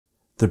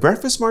The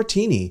Breakfast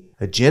Martini,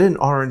 a gin and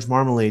orange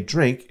marmalade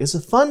drink, is a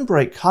fun,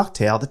 bright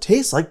cocktail that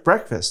tastes like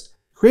breakfast.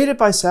 Created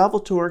by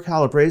Salvatore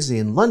Calabrese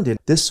in London,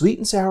 this sweet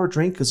and sour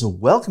drink is a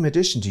welcome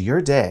addition to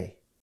your day.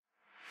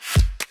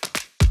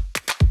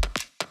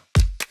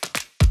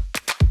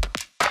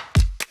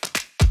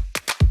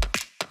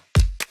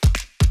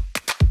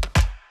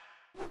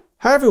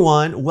 Hi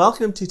everyone,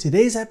 welcome to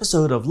today's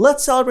episode of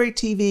Let's Celebrate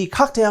TV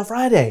Cocktail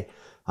Friday.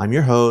 I'm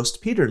your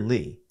host, Peter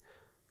Lee.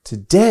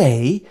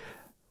 Today,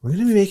 we're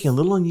going to be making a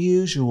little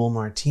unusual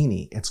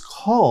martini. It's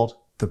called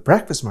the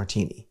Breakfast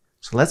Martini.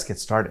 So let's get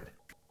started.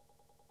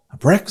 A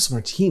breakfast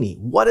martini,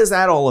 what is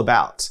that all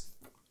about?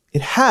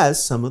 It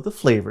has some of the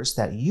flavors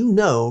that you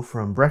know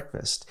from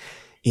breakfast.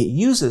 It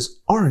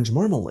uses orange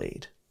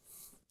marmalade.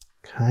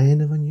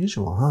 Kind of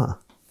unusual, huh?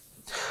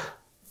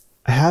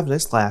 I have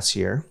this glass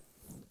here,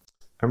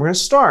 and we're going to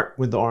start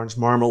with the orange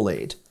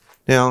marmalade.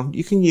 Now,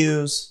 you can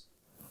use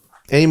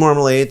any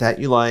marmalade that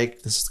you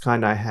like. This is the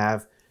kind I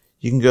have.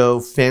 You can go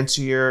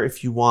fancier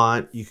if you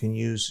want. You can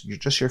use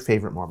just your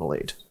favorite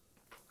marmalade.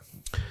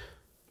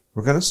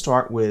 We're going to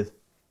start with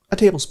a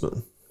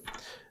tablespoon.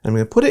 I'm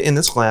going to put it in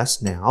this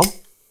glass now.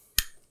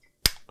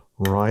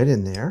 Right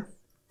in there.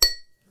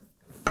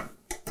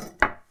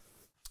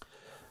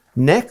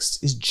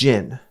 Next is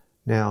gin.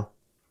 Now,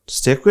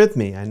 stick with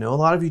me. I know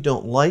a lot of you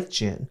don't like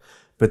gin,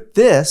 but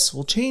this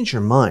will change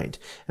your mind.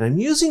 And I'm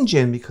using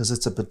gin because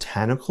it's a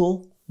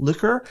botanical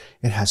liquor.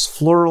 It has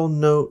floral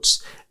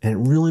notes and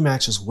it really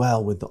matches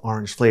well with the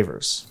orange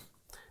flavors.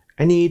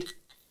 I need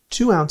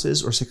 2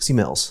 ounces or 60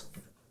 mils.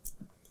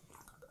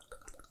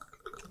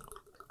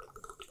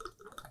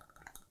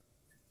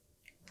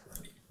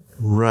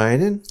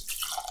 Right in.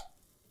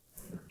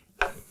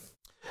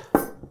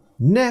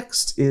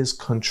 Next is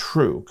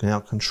Cointreau. Now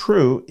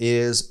Cointreau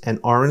is an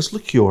orange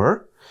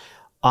liqueur.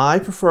 I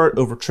prefer it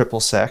over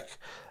triple sec.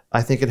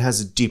 I think it has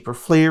a deeper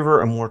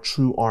flavor, a more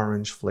true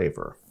orange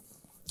flavor.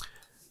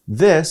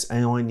 This,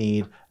 I only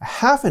need a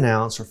half an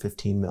ounce or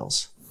 15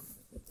 mils.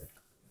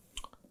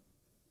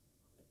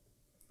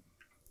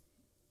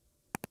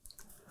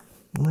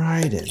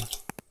 Right in.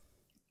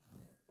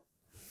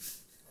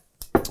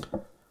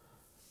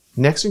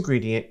 Next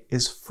ingredient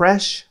is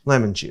fresh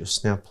lemon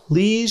juice. Now,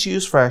 please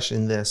use fresh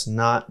in this,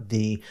 not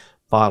the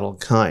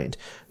bottled kind.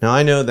 Now,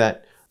 I know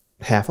that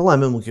half a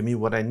lemon will give me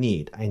what I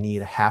need. I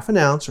need a half an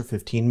ounce or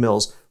 15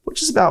 mils,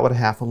 which is about what a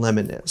half a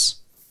lemon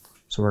is.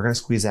 So we're going to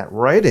squeeze that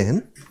right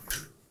in.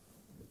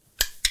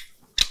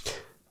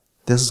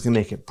 This is going to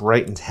make it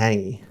bright and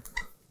tangy.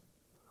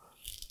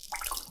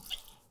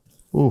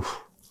 Oof.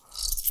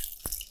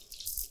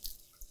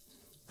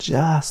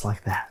 Just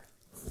like that.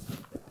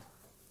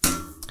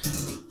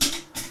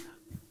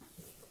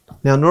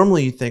 Now,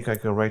 normally you'd think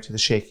I'd go right to the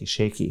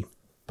shaky,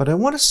 but I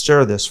want to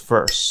stir this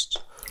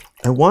first.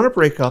 I want to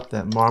break up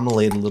that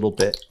marmalade a little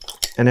bit,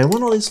 and I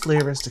want all these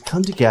flavors to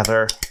come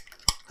together,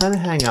 kind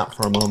of hang out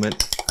for a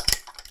moment,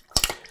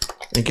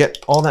 and get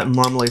all that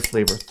marmalade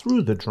flavor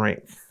through the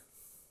drink.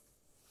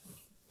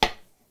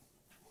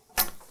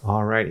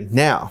 Alrighty,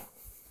 now,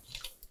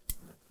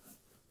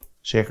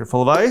 shaker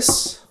full of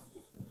ice.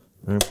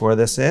 I'm going to pour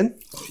this in.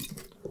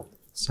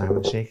 It's time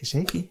with the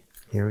shaky.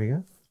 Here we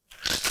go.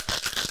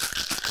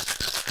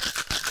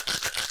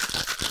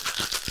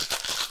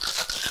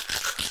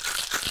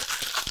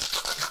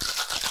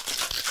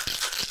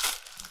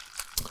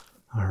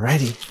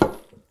 Alrighty.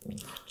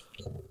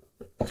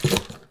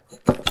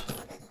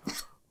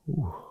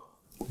 Ooh,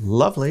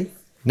 lovely.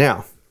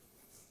 Now,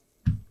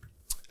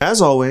 as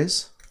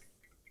always,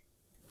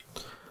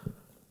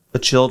 a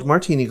chilled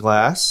martini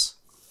glass.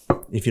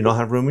 If you don't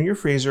have room in your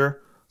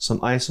freezer,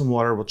 some ice and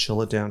water will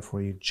chill it down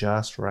for you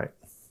just right.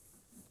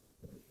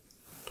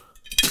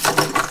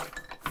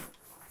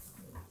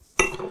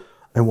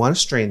 I want to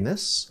strain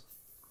this.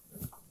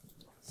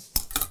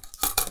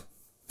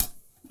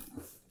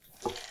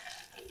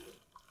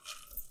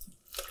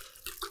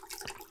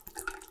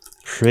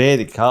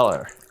 Pretty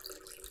color.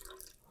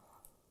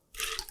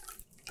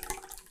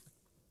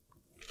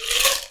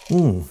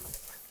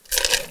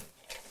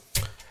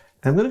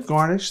 I'm going to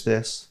garnish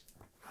this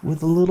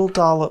with a little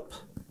dollop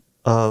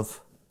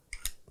of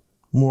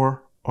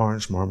more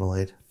orange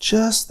marmalade.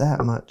 Just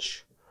that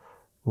much.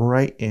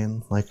 Right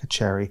in like a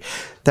cherry.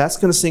 That's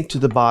going to sink to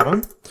the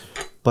bottom,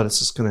 but it's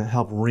just going to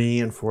help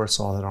reinforce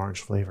all that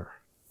orange flavor.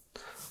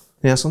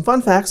 Now, some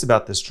fun facts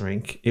about this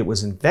drink. It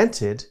was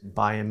invented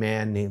by a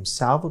man named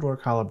Salvatore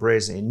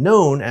Calabrese,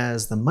 known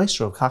as the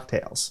Maestro of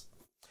Cocktails.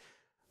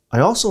 I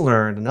also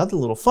learned another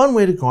little fun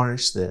way to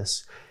garnish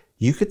this.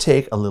 You could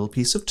take a little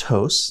piece of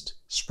toast,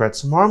 spread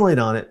some marmalade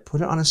on it,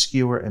 put it on a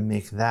skewer, and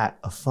make that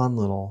a fun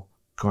little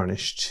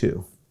garnish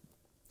too.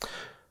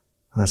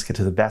 Let's get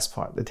to the best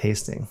part, the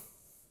tasting.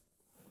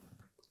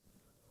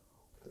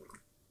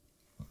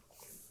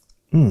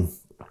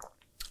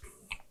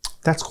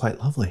 That's quite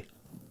lovely.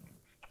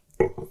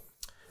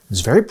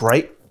 It's very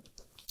bright.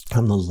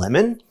 The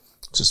lemon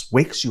just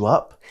wakes you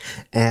up,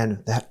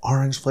 and that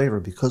orange flavor,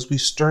 because we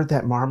stirred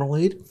that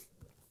marmalade,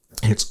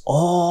 it's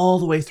all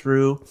the way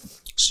through.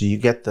 So you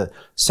get the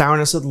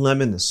sourness of the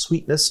lemon, the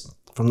sweetness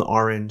from the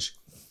orange.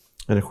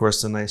 And of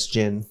course, the nice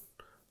gin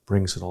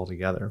brings it all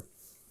together.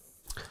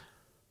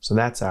 So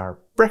that's our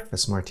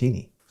breakfast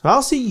martini. So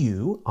I'll see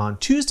you on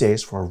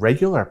Tuesdays for our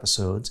regular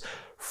episodes,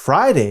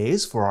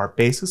 Fridays for our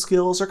basic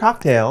skills or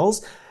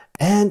cocktails,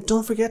 and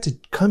don't forget to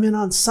come in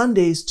on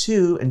Sundays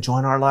too and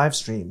join our live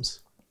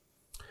streams.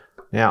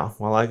 Now,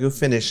 while I go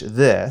finish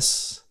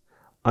this,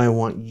 I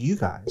want you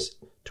guys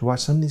to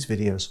watch some of these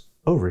videos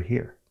over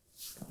here.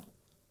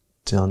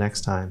 Till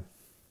next time,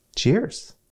 cheers.